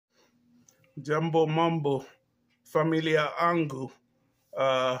Jumbo Mumbo, Familia Angu.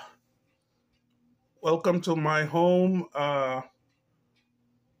 Uh, Welcome to my home.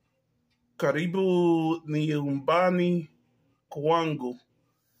 Karibu Niumbani Kwangu.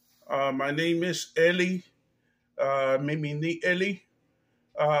 My name is Eli. Mimi ni Eli.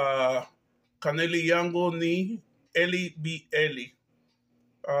 Kaneli Yango ni Eli-Ben-Eli.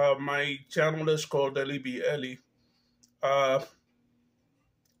 My channel is called Eli-Ben-Eli. Uh,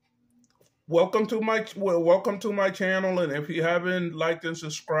 welcome to my channel, and if you haven't liked and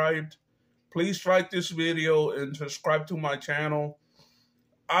subscribed, please like this video and subscribe to my channel.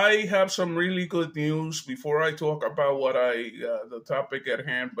 I have some really good news before I talk about the topic at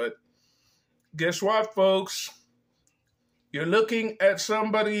hand. But guess what, folks? You're looking at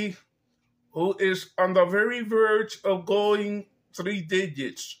somebody who is on the very verge of going 3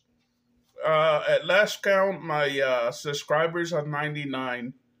 digits. At last count, my subscribers are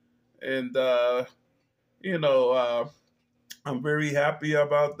 99, and I'm very happy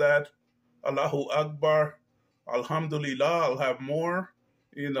about that. Allahu Akbar, Alhamdulillah. I'll have more.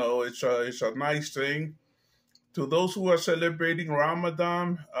 It's a nice thing. To those who are celebrating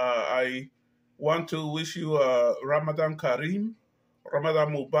Ramadan, I want to wish you Ramadan Kareem,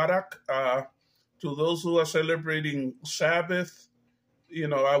 Ramadan Mubarak. To those who are celebrating Sabbath,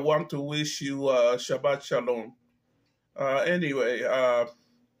 I want to wish you Shabbat Shalom. Anyway,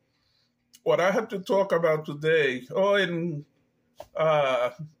 what I have to talk about today,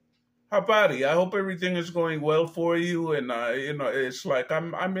 Habari, I hope everything is going well for you, and it's like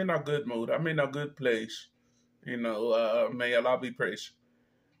I'm in a good mood. I'm in a good place. May Allah be praised.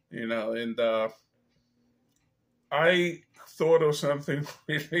 And I thought of something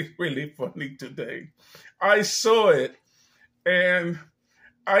really, really funny today. I saw it, and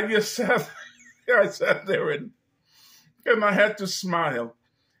I just I sat there and I had to smile.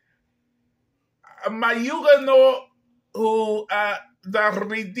 My Yugano, who the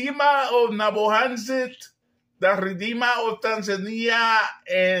Redeemer of Nyabohanset, the Redeemer of Tanzania,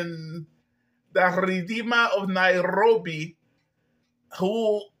 and the Redeemer of Nairobi,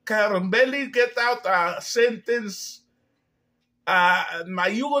 who can barely get out a sentence.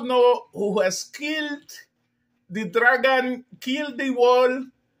 My Yugano, who has killed the dragon, killed the wall,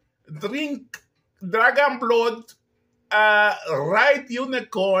 drink dragon blood, ride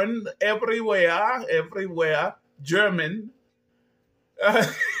unicorn everywhere, German.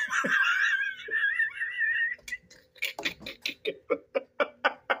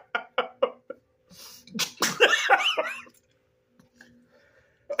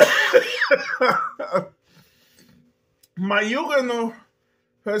 My Yugano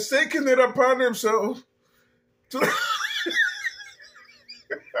has taken it upon himself to.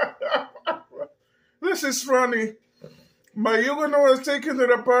 This is funny. My Yugano has taken it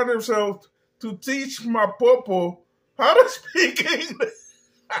upon himself to teach Mopopo how to speak English.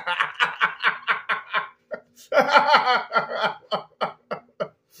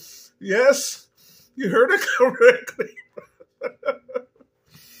 Yes, you heard it correctly.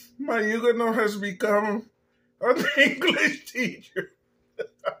 My Yugano has become an English teacher.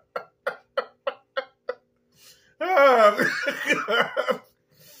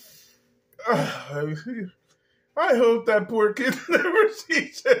 I hope that poor kid never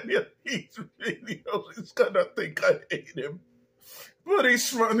sees any of these videos. He's gonna think I hate him. But he's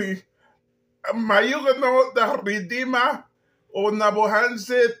funny. My Yugano, the Redeemer of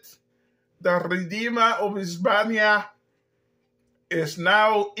Nyabohanset, the Redeemer of Hispania, is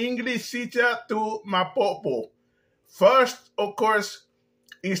now English teacher to Mopopo. First, of course,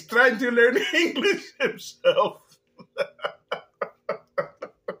 he's trying to learn English himself.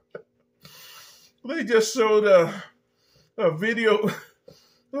 They just showed a video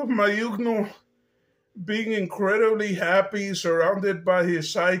of Mayugno being incredibly happy, surrounded by his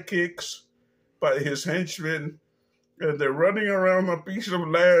sidekicks, by his henchmen, and they're running around a piece of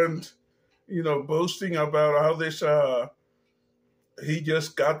land, boasting about how this he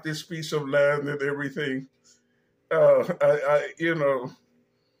just got this piece of land and everything.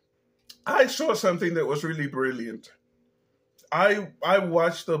 I saw something that was really brilliant. I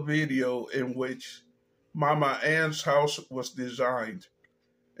watched a video in which Mama Ann's house was designed.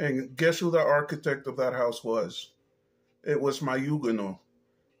 And guess who the architect of that house was? It was my Yugano.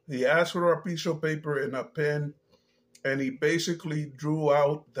 He asked for a piece of paper and a pen, and he basically drew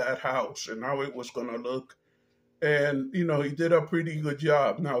out that house and how it was going to look. And, he did a pretty good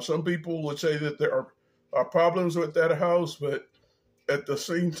job. Now, some people would say that there are problems with that house, but at the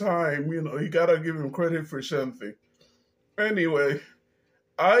same time, you got to give him credit for something. Anyway,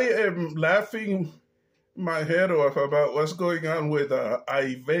 I am laughing my head off about what's going on with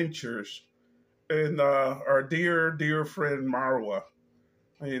iVentures. and our dear friend Marwa.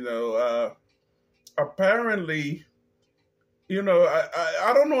 You know, apparently,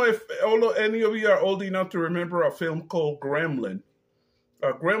 I don't know if any of you are old enough to remember a film called Gremlin.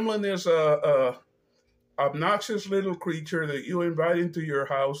 A gremlin is a obnoxious little creature that you invite into your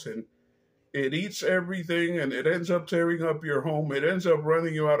house, and it eats everything, and it ends up tearing up your home. It ends up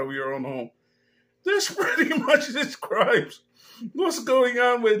running you out of your own home. This pretty much describes what's going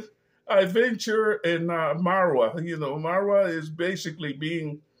on with Adventure and Marwa. Marwa is basically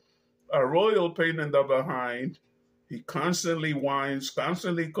being a royal pain in the behind. He constantly whines,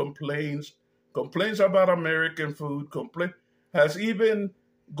 constantly complains about American food, has even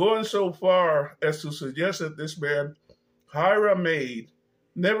gone so far as to suggest that this man hire a maid.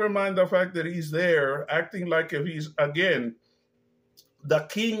 Never mind the fact that he's there acting like if he's, again, the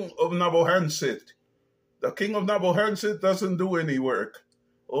king of Nyabohanset. The king of Nyabohanset doesn't do any work.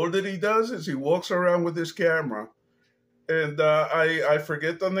 All that he does is he walks around with his camera. And I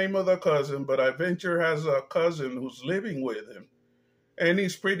forget the name of the cousin, but Adventure has a cousin who's living with him. And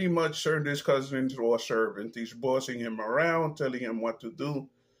he's pretty much turned his cousin into a servant. He's bossing him around, telling him what to do,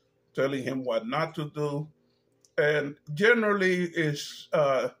 telling him what not to do. And generally is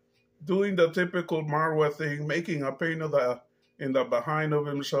doing the typical Marwa thing, making a pain in the behind of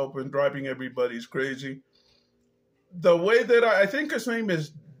himself and driving everybody's crazy. The way that I think his name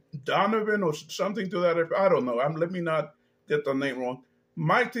is Donovan or something to that effect. I don't know. Let me not get the name wrong.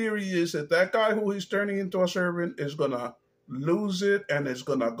 My theory is that guy who he's turning into a servant is going to lose it and is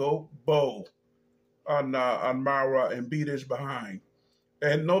going to go bow on Marwa and beat his behind.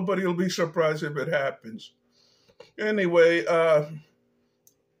 And nobody will be surprised if it happens. Anyway, the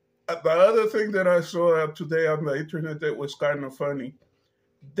other thing that I saw today on the internet that was kind of funny,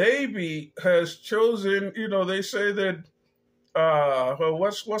 Davy has chosen, they say that, well,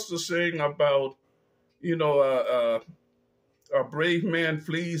 what's the saying about, a brave man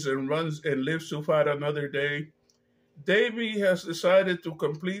flees and runs and lives to fight another day? Davy has decided to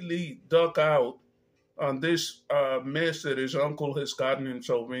completely duck out on this mess that his uncle has gotten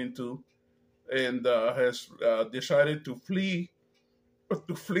himself into, and has decided to flee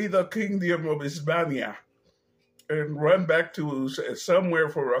the kingdom of Hispania and run back to somewhere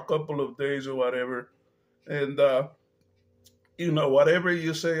for a couple of days or whatever. And whatever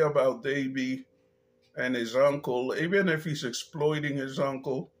you say about Davy and his uncle, even if he's exploiting his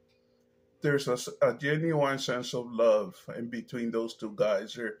uncle, there's a genuine sense of love in between those two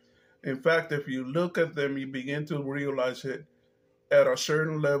guys. In fact, if you look at them, you begin to realize it. At a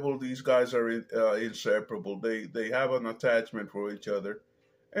certain level, these guys are inseparable. They have an attachment for each other,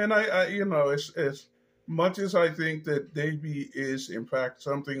 and as much as I think that Davy is in fact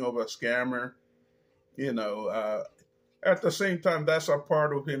something of a scammer, at the same time, that's a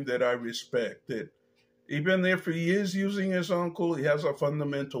part of him that I respect. That even if he is using his uncle, he has a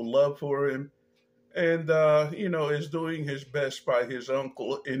fundamental love for him, and is doing his best by his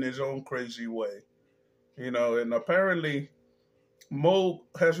uncle in his own crazy way. And apparently Mo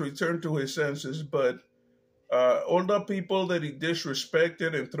has returned to his senses, but all the people that he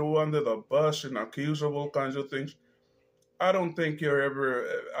disrespected and threw under the bus and accused of all kinds of things, I don't think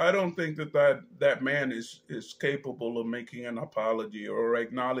that man is capable of making an apology or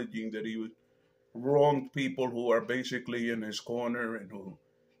acknowledging that he wronged people who are basically in his corner and who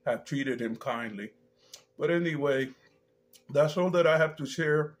have treated him kindly. But anyway, that's all that I have to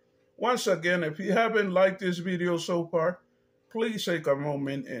share. Once again, if you haven't liked this video so far, please take a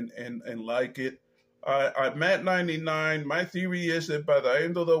moment and like it. I'm at 99. My theory is that by the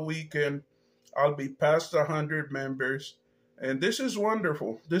end of the weekend, I'll be past 100 members. And this is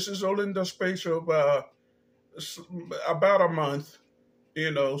wonderful. This is all in the space of about a month,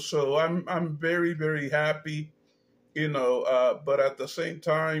 so I'm very, very happy, but at the same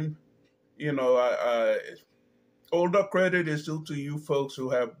time, all the credit is due to you folks who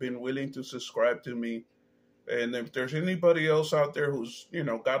have been willing to subscribe to me. And if there's anybody else out there who's,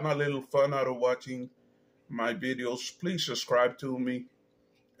 gotten a little fun out of watching my videos, please subscribe to me.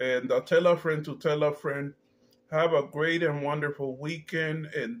 And tell a friend to tell a friend. Have a great and wonderful weekend.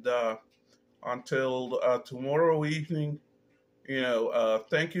 And until tomorrow evening,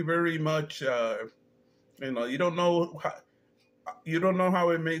 thank you very much. You don't know how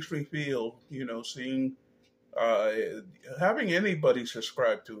it makes me feel, seeing, having anybody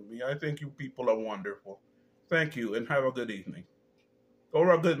subscribe to me. I think you people are wonderful. Thank you, and have a good evening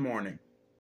or a good morning.